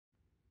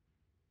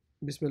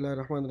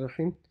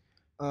Bismillahirrahmanirrahim.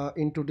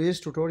 In today's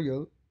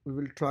tutorial, we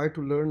will try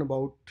to learn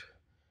about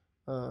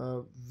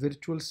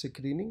virtual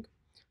screening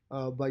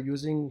by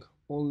using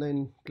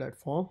online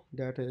platform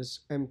that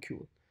is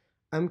MCULE.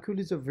 MCULE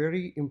is a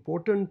very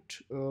important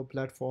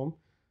platform.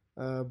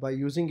 By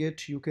using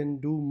it, you can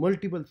do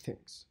multiple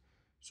things.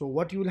 So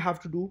what you will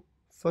have to do,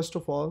 first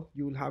of all,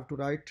 you will have to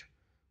write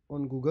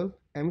on Google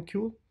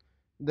MCULE.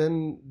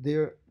 Then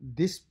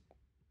this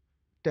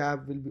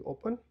tab will be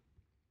open.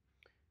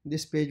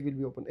 This page will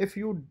be open. If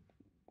you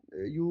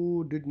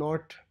did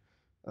not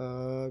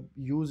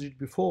use it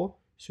before,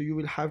 so you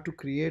will have to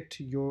create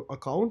your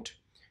account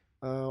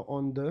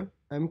on the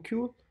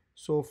MCULE.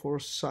 So for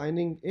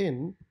signing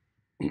in,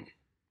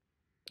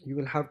 you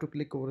will have to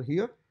click over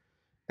here,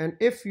 and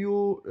if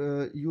you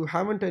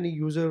haven't any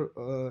user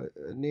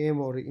name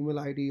or email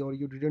ID, or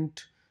you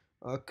didn't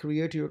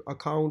create your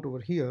account over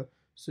here,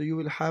 so you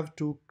will have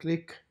to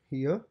click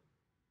here,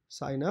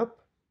 sign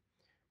up,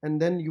 and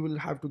then you will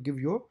have to give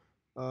your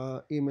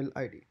email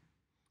ID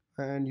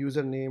and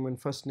username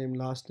and first name,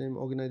 last name,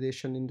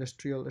 organization,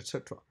 industrial,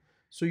 etc.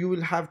 So you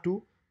will have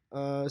to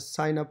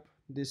sign up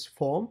this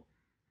form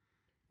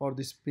or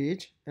this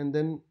page, and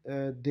then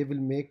they will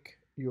make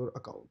your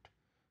account.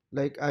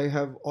 Like I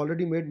have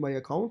already made my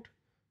account,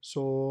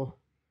 so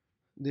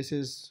this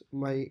is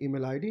my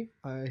email ID.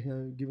 I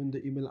have given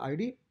the email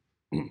ID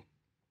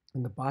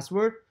and the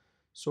password.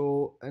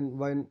 So, and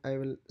when I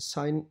will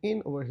sign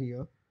in over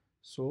here,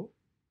 so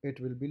it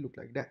will be look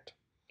like that.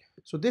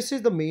 So this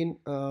is the main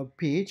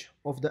page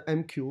of the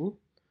MCULE.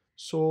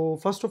 So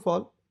first of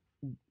all,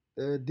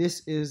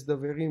 this is the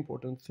very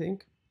important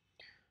thing.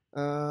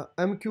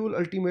 MCULE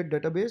Ultimate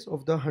Database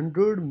of the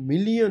 100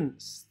 million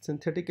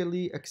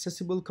synthetically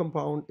accessible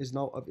compound is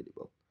now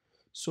available.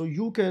 So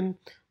you can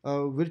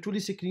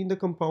virtually screen the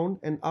compound,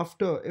 and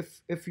after,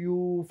 if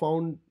you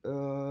find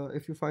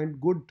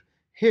good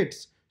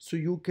hits, so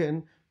you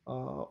can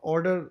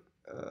order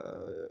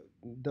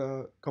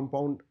the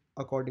compound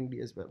accordingly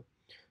as well.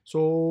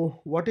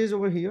 So what is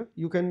over here?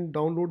 You can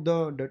download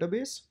the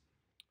database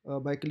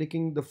by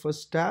clicking the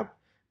first tab,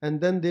 and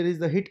then there is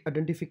the hit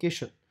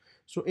identification.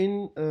 So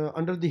in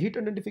under the hit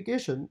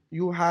identification,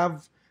 you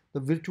have the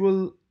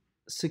virtual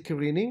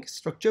screening,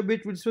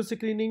 structure-based virtual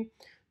screening,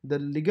 the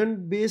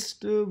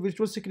ligand-based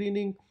virtual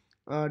screening,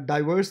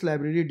 diverse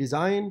library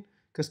design,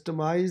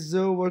 customized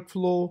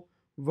workflow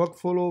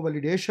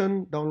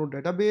validation, download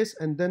database,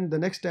 and then the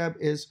next tab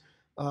is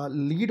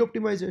lead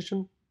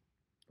optimization.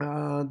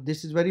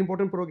 This is very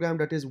important program,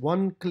 that is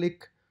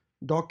one-click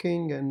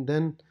docking, and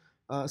then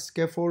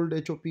scaffold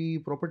HOP,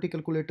 property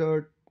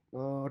calculator,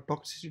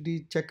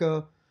 toxicity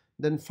checker,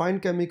 then find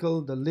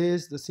chemical, the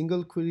list, the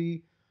single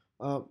query,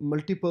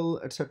 multiple,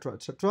 etc.,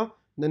 etc.,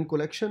 then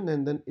collection,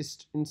 and then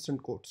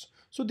instant quotes.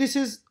 So this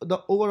is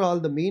the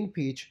overall the main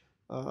page.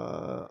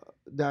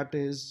 That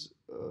is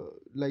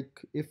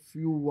like if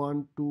you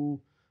want to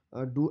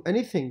do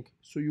anything,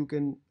 so you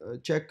can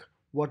check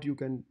what you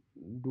can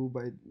do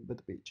by the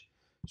page.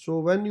 So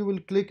when you will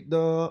click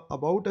the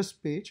about us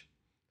page,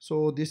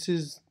 so this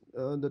is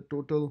the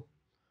total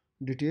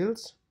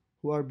details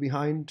who are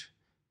behind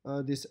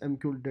this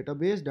MCULE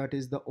database, that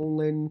is the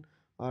online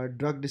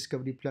drug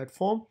discovery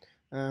platform,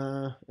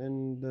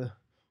 and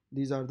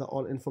these are the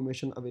all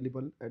information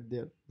available at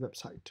their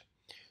website.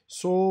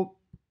 So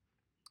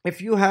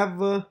if you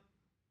have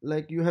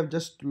like you have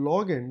just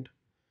logged in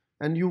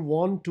and you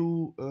want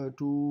to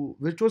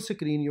virtual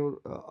screen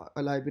your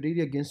a library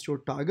against your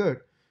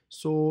target,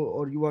 so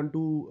or you want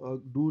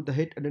to do the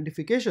hit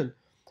identification,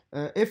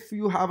 if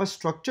you have a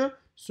structure,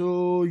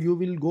 so you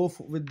will go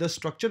with the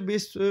structure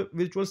based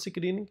virtual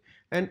screening.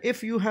 And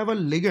if you have a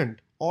ligand,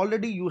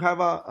 already you have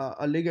a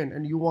ligand,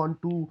 and you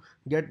want to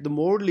get the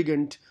more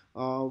ligand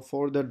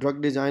for the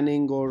drug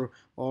designing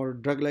or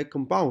drug like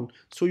compound,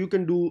 so you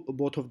can do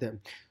both of them.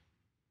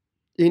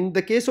 In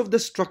the case of the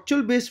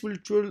structural based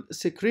virtual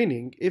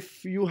screening,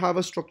 if you have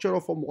a structure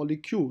of a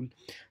molecule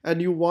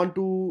and you want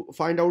to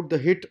find out the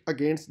hit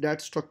against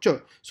that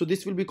structure, so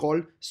this will be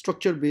called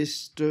structure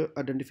based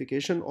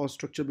identification or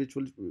structure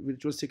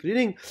virtual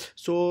screening.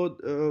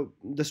 So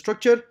the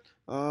structure,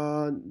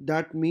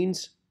 that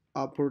means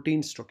a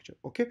protein structure,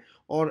 okay,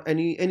 or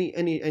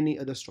any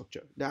other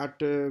structure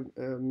that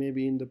may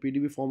be in the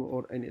PDB form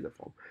or any other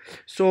form.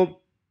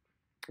 So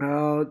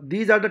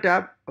these are the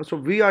tab. So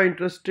we are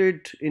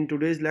interested in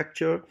today's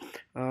lecture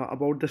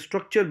about the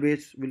structure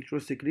based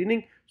virtual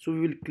screening, so we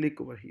will click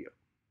over here.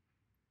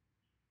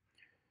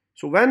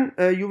 So when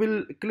you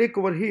will click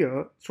over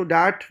here, so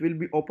that will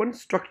be open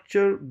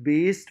structure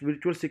based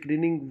virtual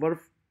screening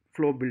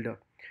workflow builder.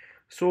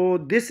 So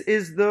this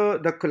is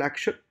the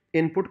collection,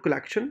 input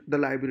collection, the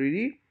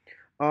library.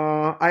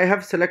 I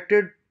have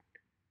selected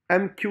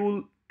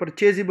MCULE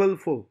purchasable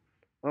full.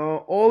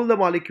 All the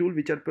molecule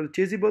which are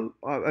purchasable,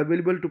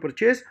 available to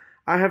purchase,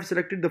 I have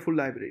selected the full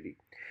library.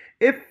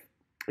 If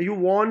you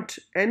want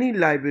any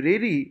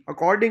library,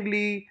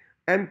 accordingly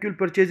MCULE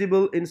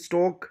purchasable in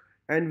stock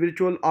and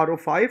virtual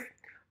RO5,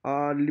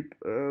 and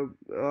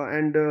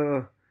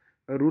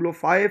rule of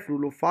five,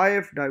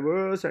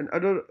 diverse, and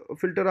other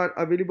filter are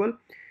available.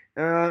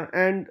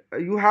 And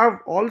you have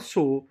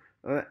also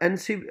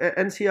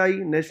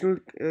NCI, National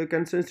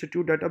Cancer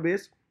Institute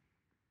database,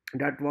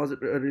 that was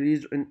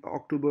released in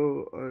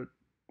October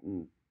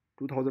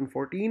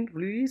 2014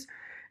 release,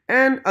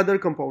 and other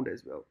compound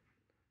as well.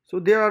 So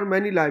there are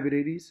many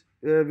libraries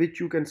which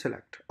you can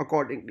select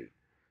accordingly.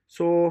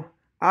 So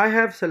I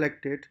have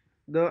selected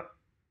the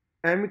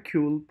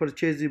MCULE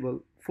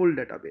purchasable full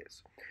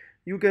database.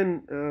 You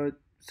can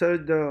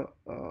search the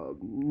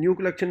new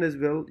collection as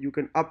well. You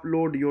can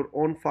upload your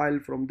own file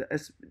from the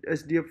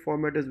SDF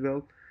format as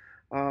well,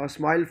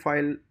 smile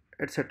file,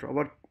 etc.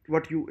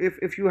 What you,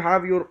 if you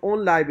have your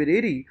own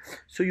library,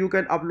 so you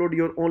can upload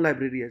your own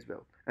library as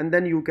well, and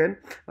then you can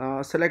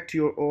select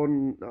your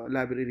own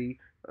library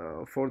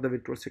for the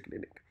virtual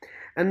screening.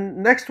 And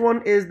next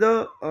one is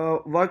the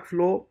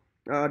workflow,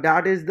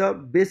 that is the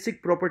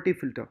basic property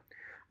filter.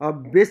 A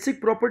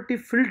basic property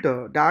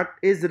filter that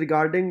is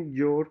regarding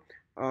your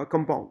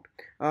compound.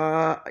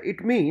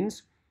 It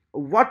means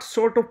what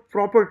sort of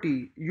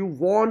property you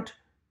want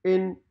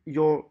in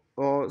your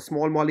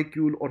small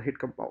molecule or hit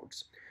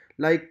compounds,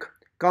 like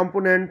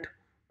component,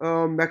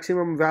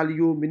 maximum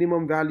value,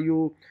 minimum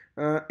value,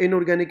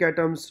 inorganic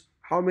atoms,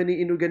 how many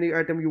inorganic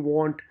atom you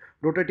want,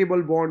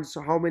 rotatable bonds,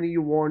 how many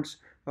you want,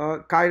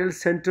 chiral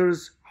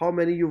centers, how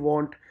many you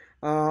want,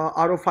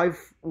 RO5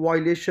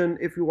 violation.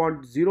 If you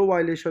want zero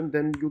violation,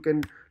 then you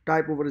can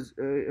type over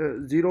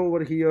zero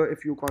over here.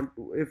 If you can't,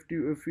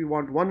 if you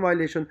want one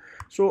violation,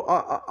 so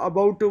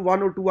about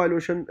one or two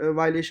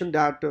violation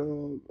that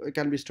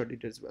can be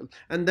studied as well,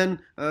 and then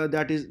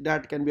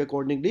that can be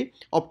accordingly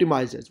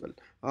optimized as well.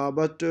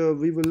 But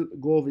we will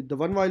go with the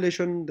one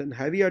violation, then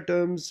heavy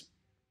atoms,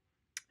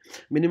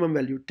 minimum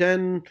value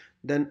 10,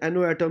 then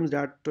NO atoms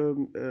that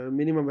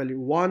minimum value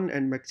 1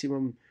 and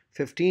maximum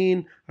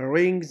 15,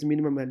 rings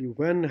minimum value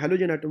 1,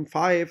 halogen atom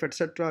 5,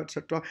 etc,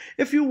 etc.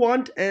 If you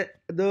want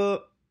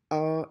the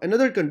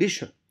another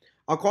condition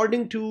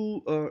according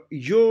to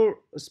your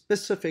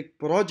specific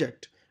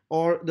project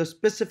or the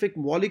specific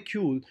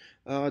molecule,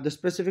 the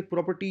specific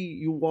property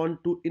you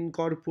want to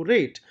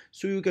incorporate,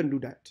 so you can do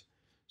that.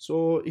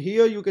 So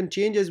here you can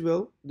change as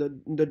well the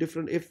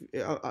different, if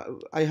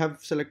I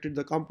have selected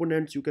the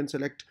components, you can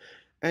select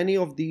any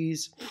of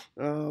these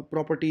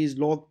properties,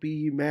 log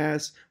p,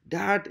 mass,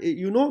 that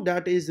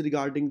that is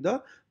regarding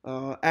the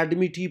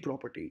ADME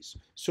properties.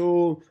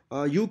 So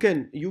you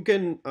can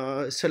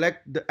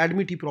select the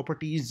ADME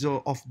properties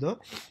of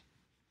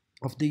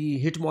the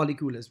hit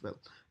molecule as well.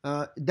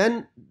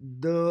 Then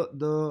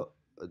the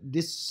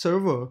this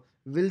server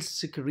will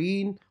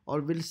screen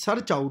or will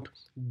search out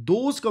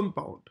those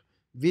compound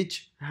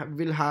which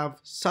will have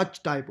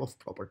such type of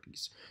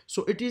properties.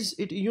 So this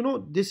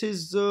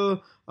is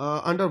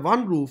under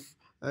one roof.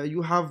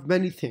 You have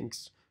many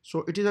things,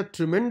 so it is a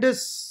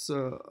tremendous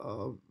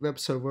web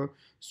server,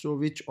 so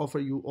which offer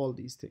you all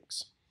these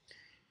things.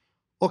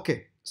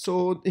 Okay,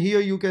 so here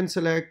you can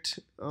select,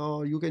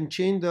 you can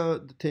change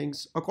the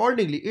things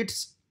accordingly.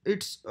 It's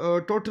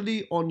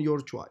totally on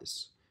your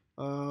choice.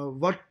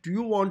 What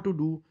you want to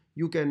do,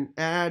 you can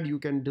add, you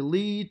can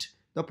delete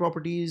the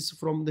properties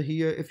from the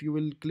here. If you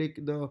will click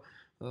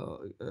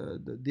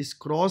this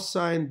cross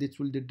sign, this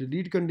will the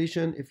delete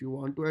condition. If you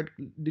want to add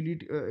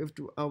delete, if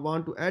you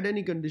want to add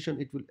any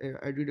condition, it will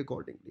add it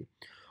accordingly.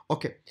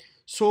 Okay,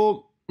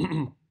 so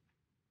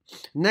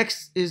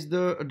next is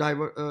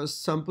the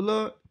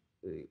sampler.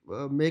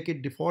 Make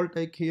it default,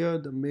 like here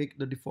make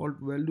the default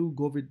value,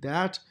 go with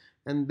that,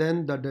 and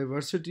then the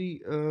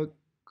diversity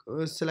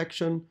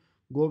selection,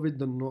 go with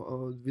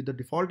the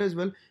default as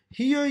well.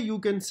 Here you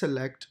can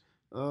select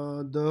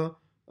the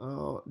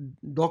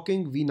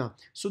docking VINA.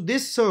 So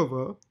this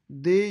server,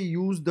 they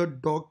use the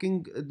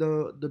docking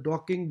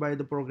by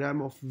the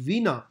program of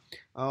VINA,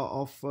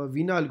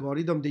 VINA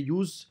algorithm. They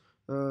use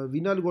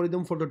VINA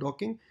algorithm for the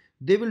docking.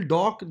 They will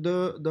dock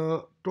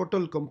the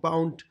total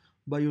compound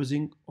by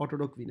using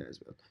autodock VINA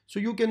as well. So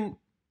you can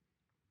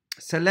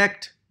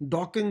select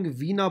docking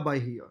VINA by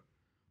here.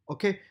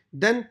 Okay,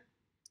 then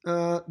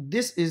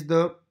this is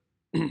the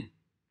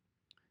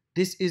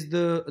this is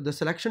the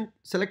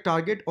select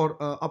target or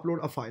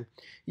upload a file.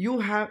 You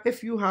have,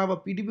 if you have a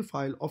PDB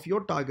file of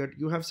your target,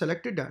 you have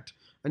selected that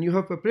and you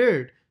have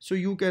prepared, so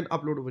you can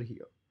upload over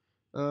here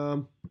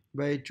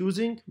by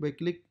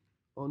click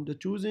on the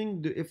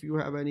choosing if you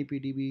have any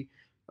PDB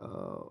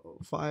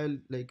file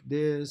like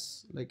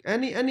this, like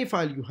any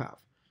file you have,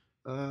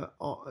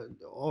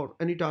 or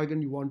any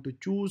target you want to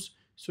choose,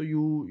 so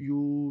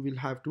you will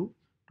have to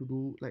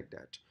do like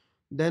that.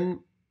 Then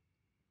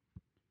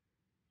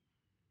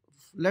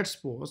let's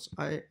suppose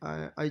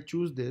I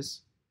choose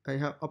this, I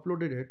have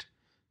uploaded it.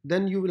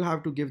 Then you will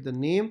have to give the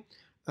name.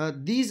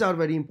 These are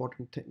very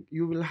important thing.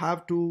 You will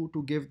have to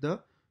give the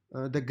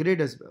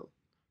grid as well.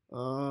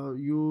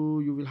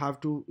 You will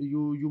have to,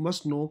 you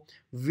must know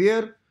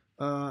where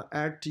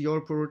at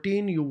your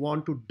protein you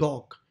want to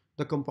dock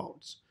the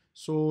compounds.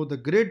 So the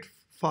grid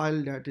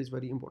file, that is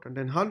very important.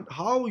 And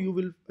how you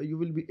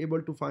will be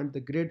able to find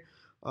the grid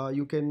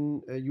You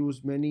can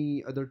use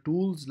many other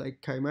tools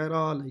like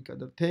Chimera, like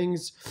other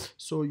things,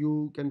 so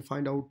you can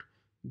find out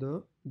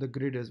the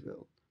grid as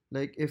well.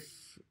 Like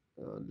if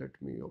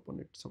let me open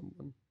it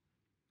someone.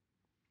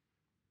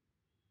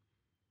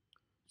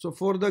 So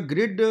for the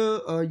grid,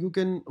 you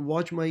can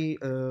watch my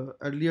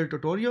earlier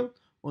tutorial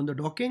on the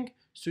docking.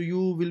 So you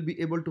will be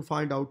able to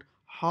find out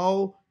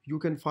how you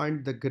can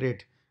find the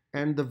grid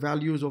and the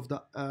values of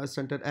the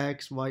center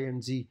X, Y,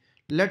 and Z.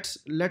 Let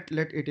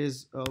it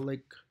is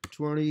like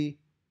 20,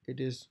 it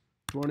is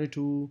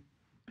 22,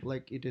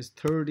 like it is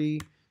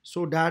 30.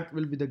 So that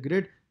will be the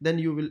grid. Then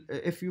you will,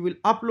 if you will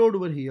upload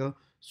over here,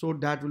 so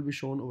that will be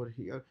shown over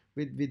here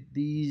with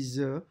these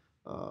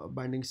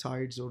binding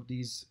sides or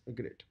these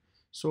grid.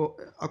 So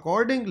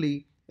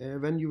accordingly,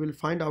 when you will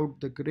find out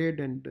the grid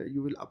and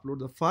you will upload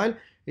the file,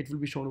 it will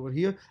be shown over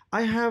here.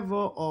 I have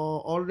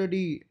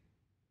already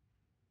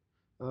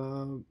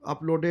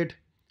uploaded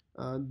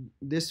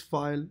this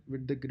file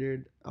with the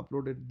grid,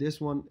 uploaded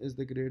this one is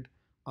the grid,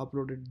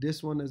 uploaded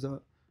this one as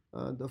a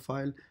the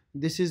file.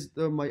 This is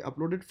my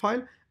uploaded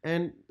file,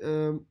 and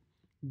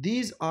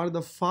these are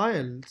the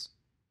files.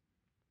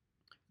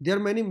 There are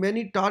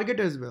many target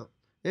as well.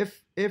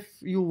 If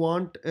you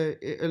want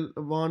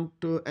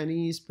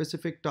any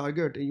specific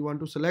target, you want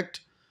to select,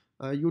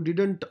 you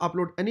didn't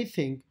upload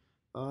anything,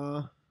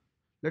 uh,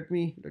 let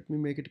me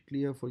make it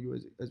clear for you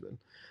as well.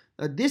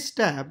 This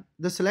tab,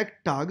 the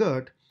select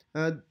target,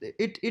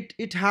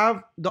 it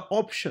have the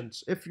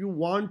options. If you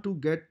want to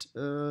get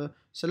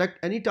select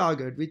any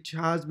target which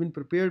has been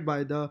prepared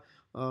by the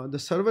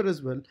server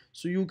as well,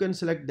 so you can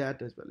select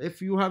that as well.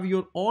 If you have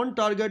your own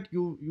target,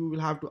 you will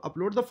have to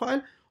upload the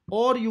file,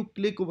 or you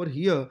click over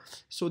here,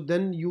 so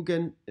then you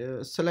can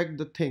select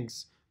the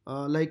things,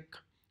 like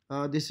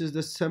this is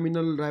the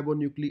seminal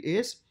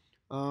ribonuclease,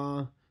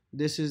 uh,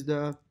 this is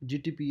the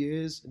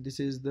GTPase, this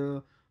is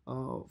the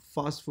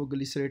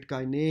phosphoglycerate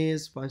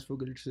kinase,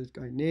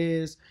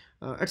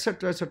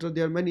 etc., etc.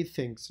 There are many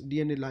things,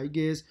 DNA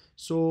ligase.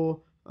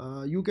 So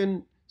you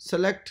can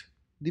select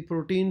the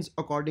proteins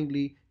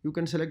accordingly, you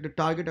can select the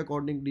target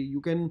accordingly,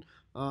 you can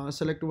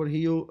select over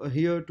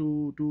here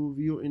to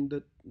view in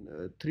the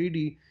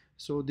 3D.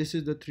 So this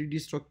is the 3D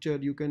structure.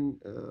 You can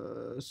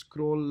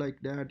scroll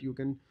like that, you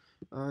can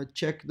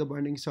check the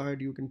binding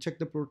site, you can check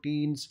the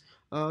proteins.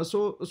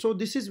 So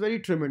this is very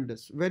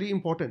tremendous, very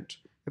important.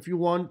 If you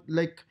want,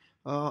 like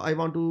I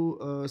want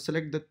to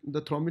select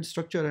the thrombin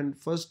structure, and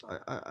first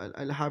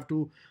I'll have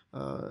to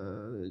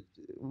uh,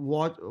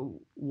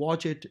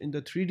 watch it in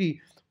the 3D,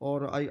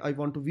 or I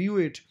want to view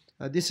it.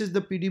 This is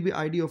the PDB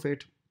ID of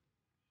it,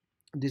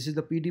 this is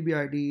the PDB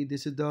ID,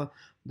 this is the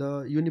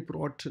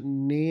uniprot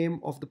name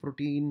of the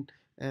protein,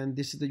 and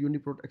this is the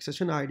uniprot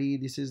accession ID,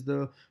 this is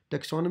the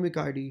taxonomic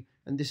ID,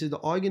 and this is the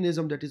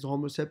organism, that is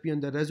Homo sapien.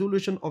 The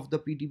resolution of the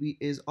PDB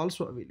is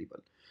also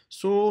available.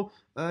 So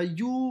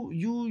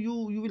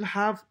you will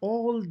have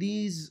all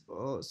these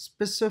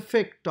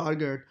specific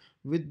target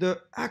with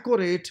the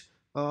accurate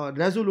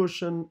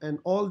resolution and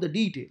all the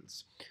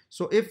details.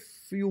 So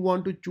if you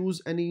want to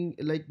choose any,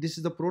 like this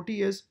is the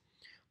protease,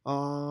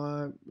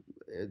 uh,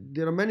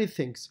 there are many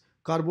things.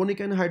 Carbonic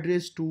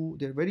anhydrase 2,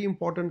 they're very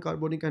important.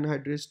 Carbonic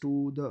anhydrase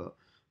 2, the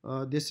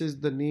this is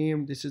the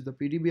name, this is the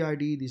PDB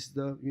ID, this is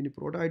the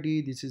uniprot ID,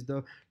 this is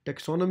the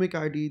taxonomic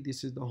ID,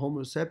 this is the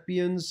Homo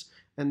sapiens,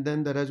 and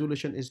then the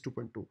resolution is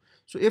 2.2.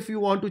 So if you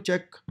want to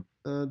check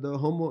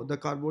the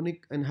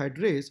carbonic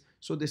anhydrase,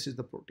 so this is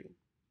the protein.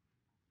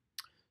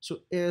 So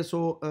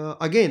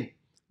again,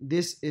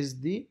 this is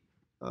the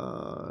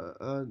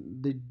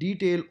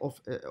detail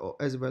of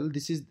as well.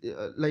 This is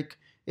like,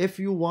 if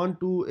you want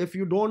to, if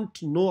you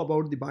don't know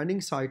about the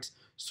binding sites,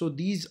 so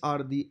these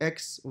are the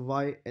X,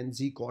 Y, and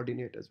Z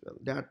coordinate as well,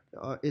 that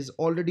is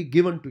already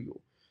given to you.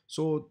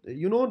 So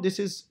this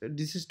is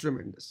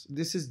tremendous,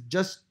 this is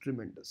just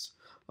tremendous.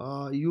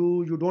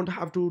 You don't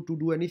have to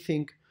do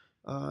anything.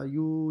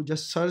 You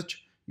just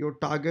search your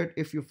target.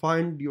 If you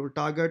find your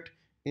target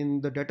in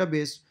the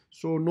database,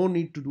 so no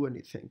need to do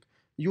anything.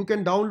 You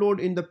can download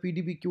in the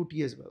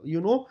PDBQT as well.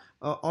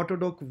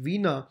 Autodoc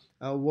Vina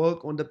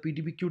work on the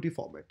PDBQT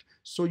format,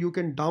 so you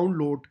can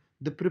download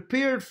the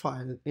prepared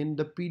file in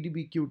the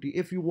PDBQT.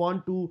 If you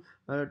want to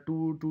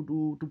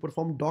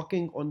perform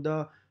docking on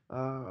the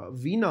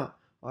Vina,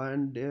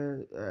 and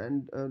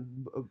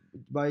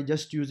by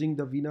just using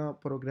the Vina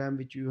program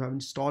which you have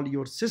installed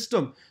your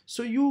system,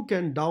 so you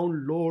can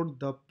download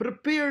the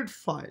prepared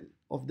file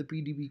of the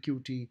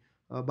PDBQT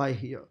by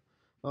here.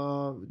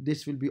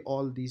 This will be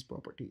all these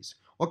properties.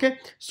 Okay,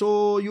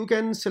 so you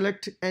can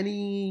select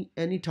any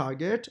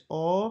target,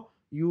 or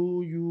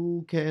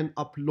you can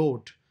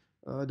upload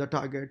the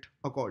target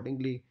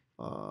accordingly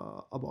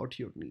about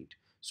your need.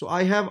 So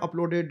I have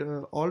uploaded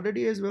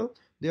already as well.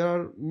 There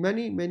are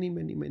many.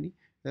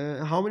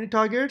 How many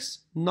targets?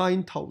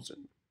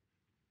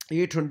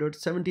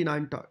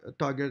 9,879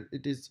 target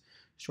it is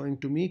showing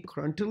to me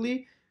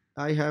currently.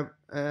 I have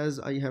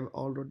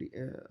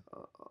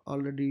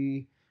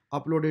already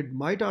uploaded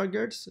my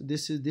targets.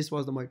 This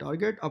was my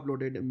target,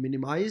 uploaded and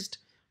minimized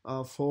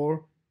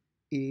for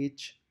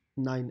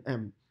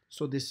H9M.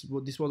 So this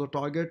was a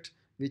target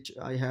which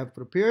I have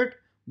prepared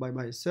by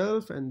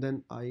myself, and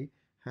then I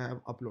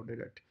have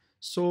uploaded it.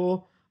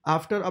 So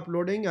after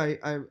uploading, I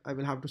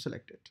will have to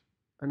select it.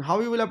 And how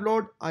you will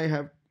upload, I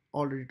have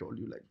already told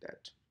you like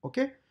that.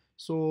 Okay,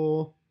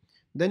 so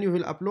then you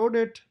will upload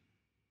it,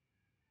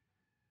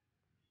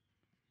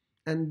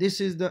 and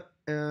this is the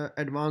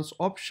advanced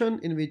option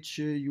in which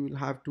you will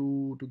have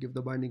to give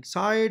the binding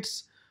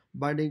sites,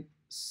 binding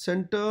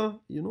center.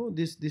 You know,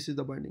 this is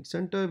the binding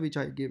center which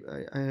I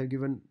have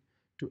given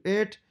to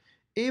it.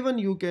 Even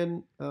you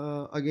can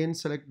again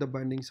select the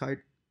binding site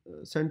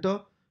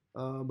center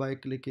by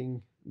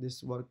clicking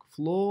this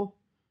workflow.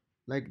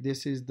 Like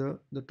this is the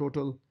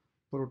total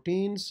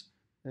proteins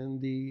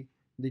and the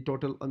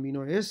total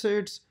amino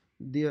acids.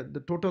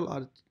 The total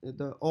are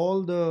the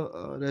all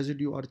the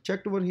residue are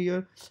checked over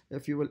here.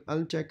 If you will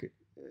uncheck it,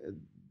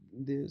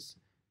 this,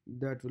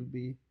 that will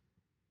be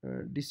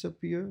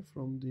disappear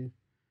from the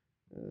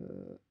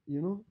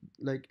you know,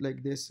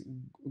 like this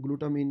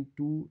glutamine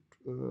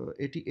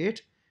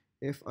 288.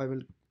 If I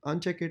will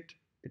uncheck it,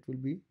 it will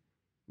be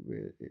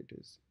where it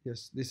is.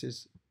 Yes, this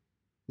is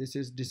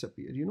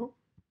disappear, you know,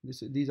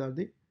 these are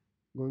the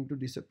going to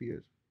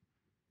disappear.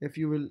 If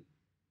you will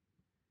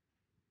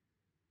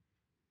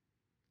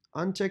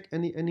uncheck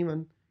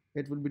anyone,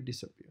 it will be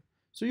disappear.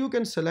 So you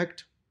can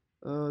select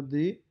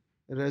the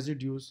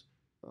residues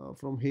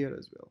from here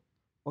as well.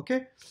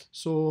 Okay,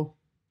 so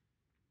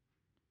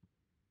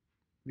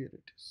where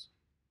it is.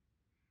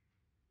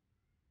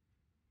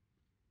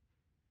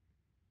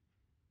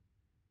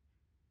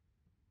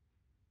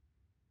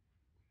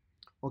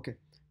 Okay,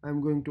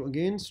 I'm going to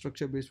again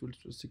structure based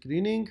filter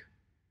screening.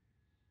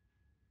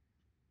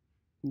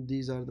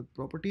 These are the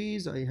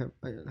properties. I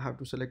have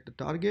to select the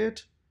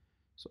target.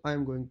 So I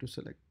am going to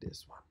select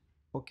this one.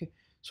 Okay,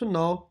 so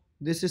now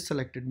this is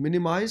selected,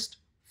 minimized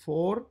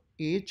for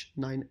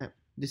H9M.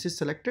 This is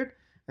selected,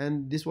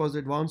 and this was the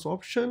advanced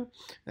option,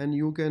 and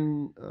you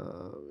can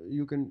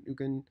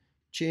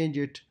change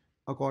it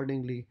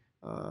accordingly.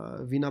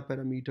 Vena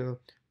parameter,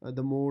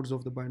 the modes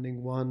of the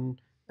binding one,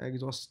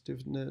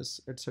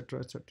 exhaustiveness, etc,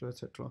 etc,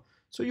 etc.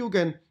 So you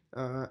can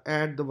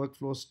add the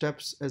workflow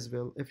steps as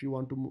well. If you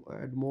want to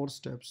add more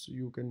steps,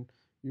 you can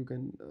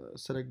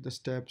select the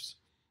steps,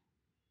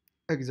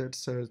 exact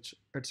search,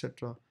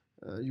 etc.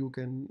 You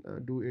can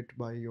do it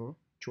by your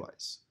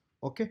choice.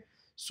 Okay,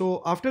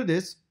 so after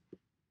this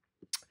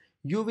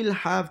you will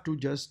have to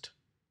just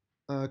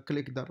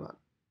click the run.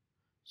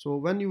 So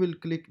when you will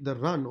click the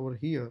run over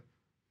here,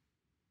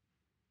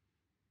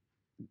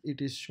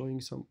 it is showing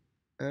some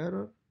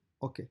error.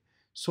 Okay,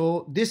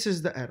 so this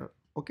is the error.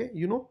 Okay,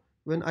 you know,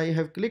 when I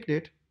have clicked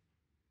it,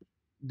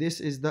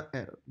 this is the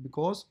error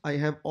because I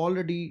have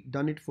already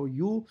done it for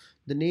you.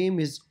 The name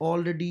is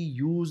already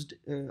used,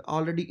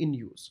 already in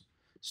use.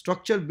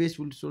 Structure based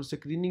resource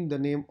screening, the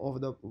name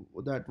of the,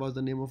 that was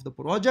the name of the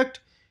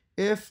project.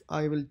 If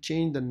I will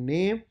change the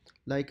name,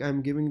 like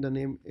I'm giving the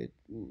name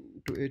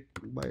to it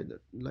by the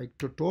like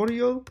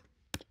tutorial,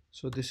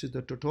 so this is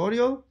the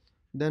tutorial,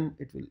 then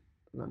it will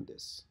run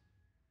this.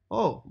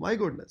 Oh my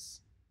goodness,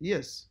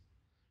 yes,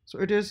 so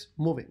it is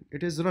moving,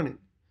 it is running.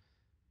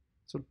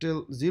 So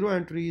till zero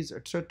entries,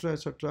 etc,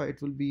 etc,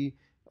 it will be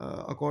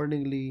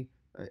accordingly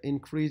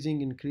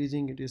increasing.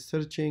 It is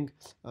searching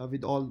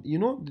with all, you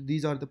know,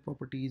 these are the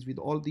properties. With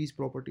all these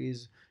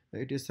properties,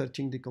 it is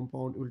searching the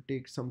compound. It will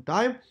take some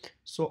time.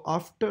 So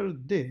after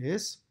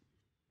this,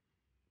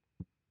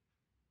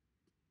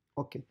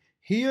 okay,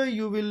 here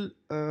you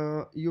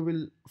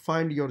will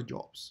find your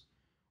jobs.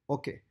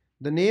 Okay,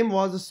 the name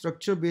was a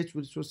structure based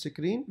virtual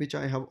screen, which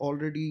I have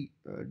already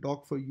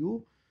docked for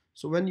you.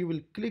 So when you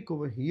will click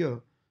over here,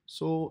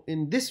 so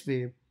in this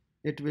way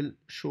it will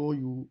show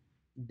you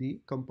the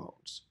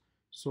compounds.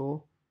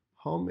 So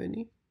how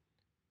many?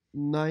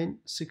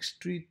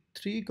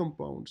 963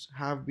 compounds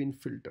have been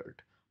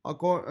filtered.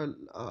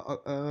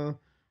 Along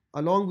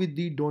with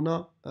the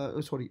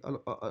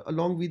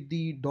along with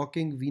the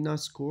docking Vena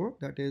score,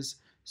 that is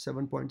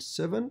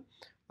 7.7,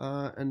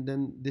 and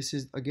then this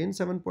is again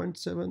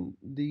 7.7,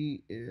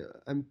 the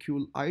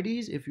MCULE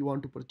IDs, if you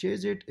want to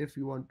purchase it, if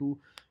you want to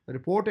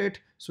report it.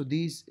 So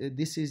this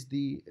is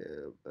the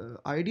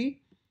ID,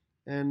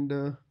 and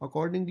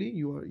accordingly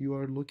you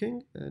are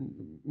looking,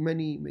 and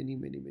many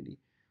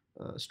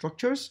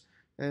structures,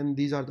 and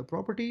these are the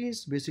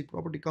properties: basic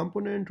property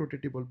component,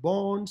 rotatable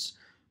bonds,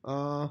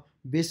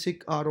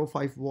 basic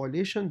RO5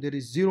 violation, there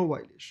is zero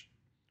violation.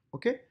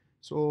 Okay,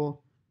 so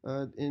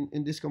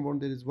in this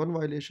compound there is one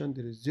violation,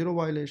 there is zero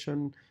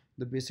violation.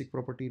 The basic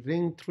property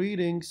ring, three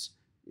rings.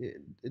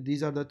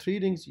 These are the three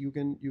rings you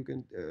can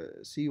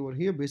see over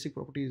here. Basic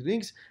properties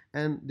rings,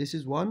 and this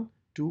is 1,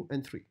 2,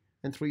 and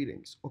three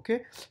rings.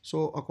 Okay,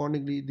 so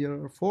accordingly there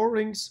are four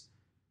rings,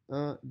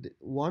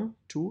 1,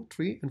 2,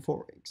 3, and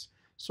 4 rings.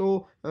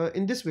 So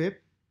in this way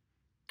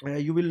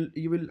you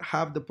will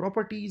have the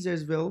properties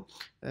as well,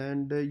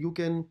 and you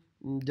can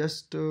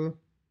just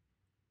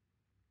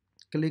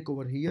click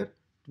over here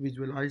to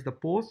visualize the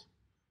pose.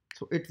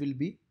 So it will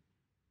be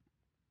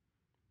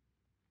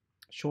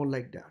shown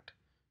like that.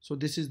 So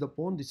this is the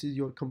pose, this is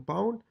your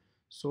compound.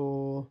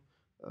 So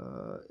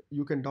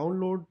you can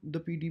download the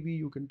PDB,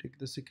 you can take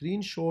the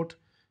screenshot.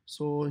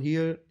 So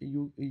here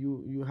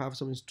you have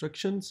some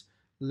instructions: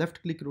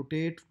 left click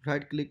rotate,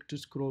 right click to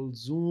scroll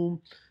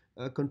zoom,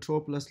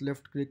 control plus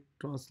left click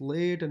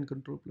translate, and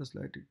control plus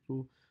right click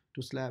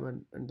to slab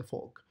and the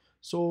fog.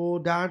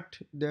 So that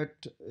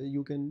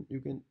you can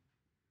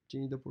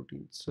change the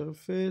protein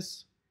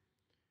surface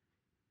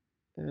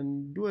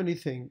and do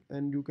anything,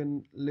 and you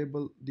can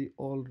label the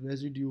all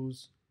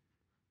residues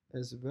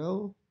as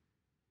well.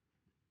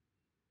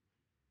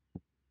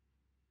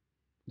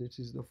 This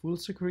is the full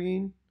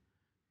screen,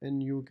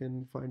 and you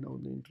can find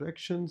out the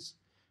interactions.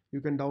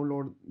 You can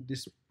download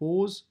this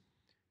pose,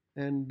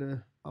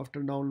 and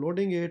after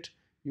downloading it,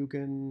 you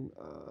can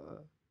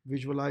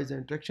visualize the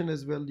interaction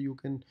as well. You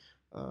can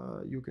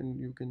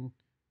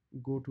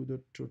go to the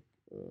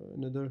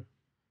another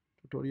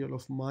tutorial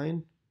of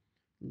mine,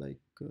 like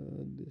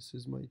this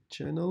is my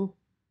channel.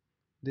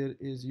 There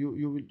is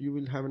you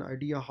will have an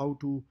idea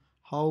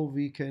how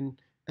we can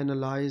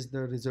analyze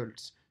the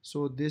results.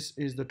 So this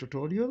is the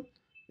tutorial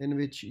in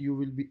which you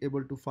will be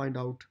able to find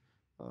out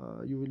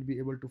how you will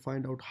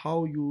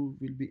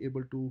be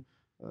able to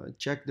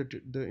check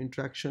the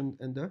interaction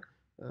and the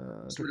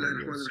tutorials. So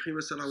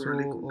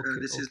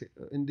okay,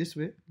 in this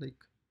way, like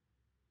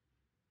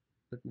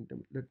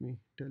let me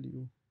tell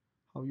you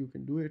how you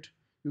can do it.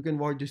 You can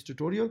watch this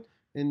tutorial.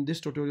 In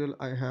this tutorial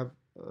I have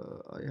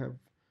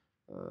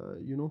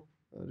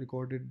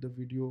recorded the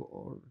video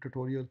or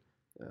tutorial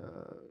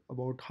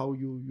about how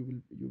you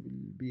will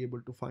be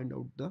able to find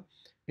out the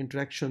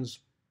interactions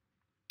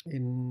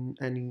in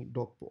any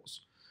doc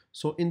pose.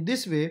 So in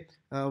this way,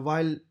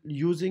 while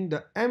using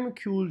the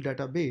MCULE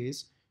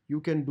database,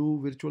 you can do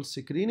virtual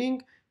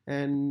screening,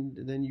 and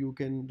then you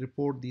can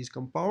report these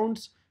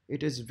compounds.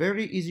 It is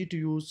very easy to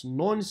use,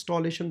 no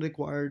installation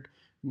required,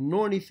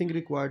 no anything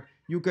required.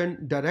 You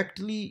can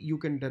directly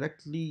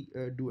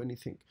do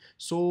anything.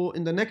 So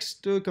in the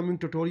next coming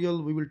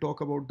tutorial, we will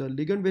talk about the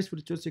ligand based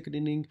virtual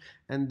screening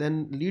and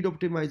then lead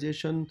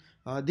optimization.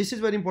 This is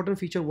very important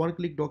feature, one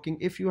click docking.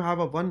 If you have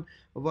a one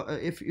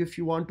if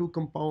you want to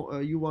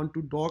compound you want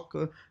to dock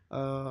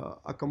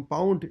a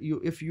compound,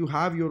 if you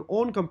have your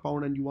own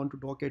compound and you want to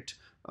dock it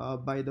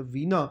by the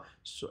Vina,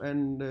 so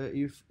and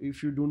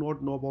if you do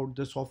not know about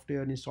the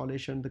software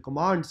installation, the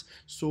commands,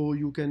 so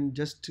you can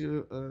just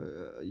use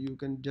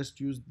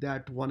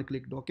that one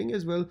click docking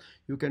as well.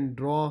 You can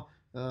draw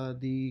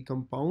the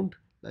compound,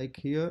 like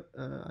here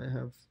I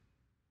have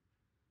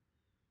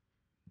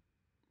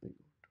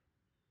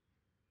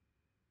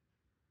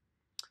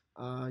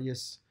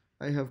yes,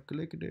 I have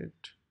clicked it,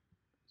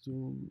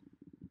 zoom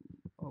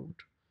out.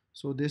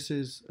 So this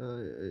is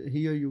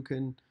here you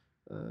can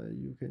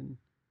you can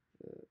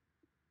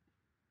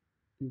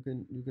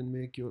you can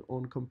make your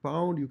own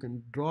compound, you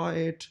can draw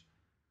it,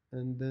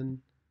 and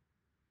then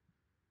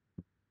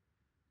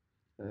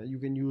you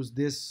can use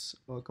this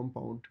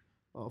compound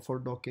for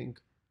docking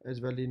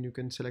as well, and you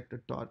can select a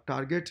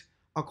target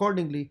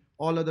accordingly.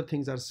 All other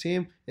things are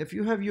same. If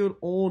you have your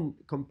own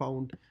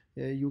compound,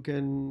 you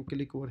can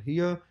click over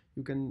here,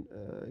 you can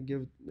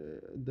give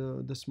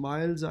the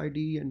smiles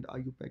ID and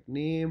IUPAC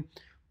name,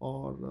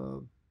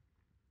 or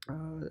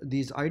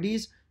these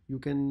IDs. You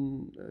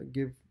can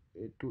give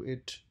it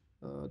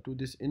to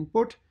this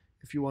input.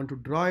 If you want to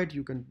draw it,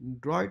 you can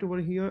draw it over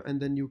here, and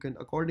then you can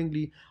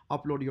accordingly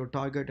upload your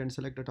target and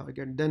select a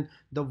target. Then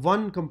the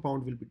one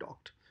compound will be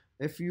docked.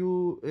 If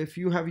you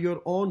have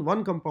your own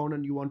one compound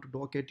and you want to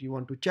dock it, you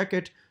want to check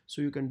it,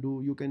 so you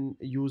can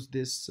use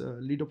this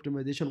lead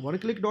optimization one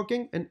click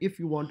docking. And if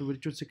you want to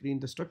virtual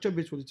screen the structure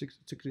based virtual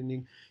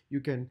screening,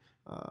 you can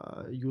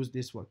use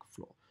this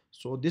workflow.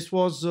 So this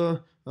was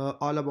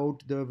all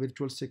about the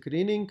virtual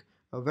screening,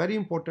 very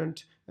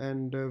important,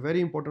 and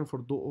very important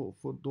for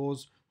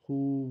those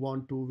who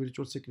want to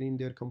virtual screen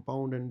their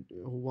compound and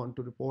who want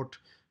to report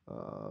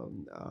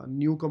a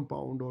new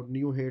compound or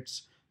new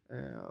hits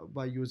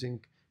by using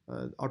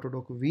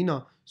Autodoc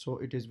Vina. So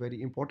it is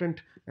very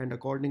important, and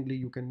accordingly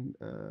you can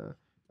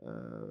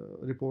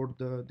report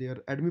their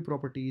ADME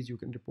properties, you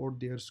can report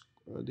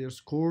their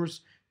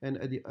scores and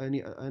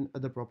and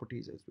other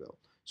properties as well.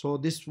 So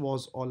this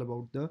was all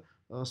about the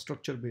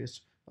structure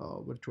based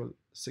virtual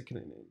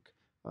screening.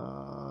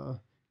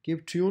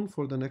 Keep tuned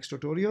for the next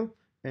tutorial,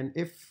 and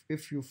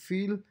if you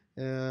feel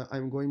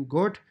I'm going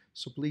good,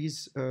 so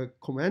please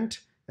comment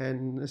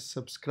and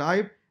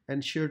subscribe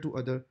and share to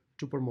other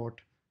to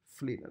promote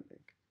free learning.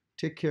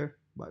 Take care.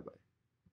 Bye bye.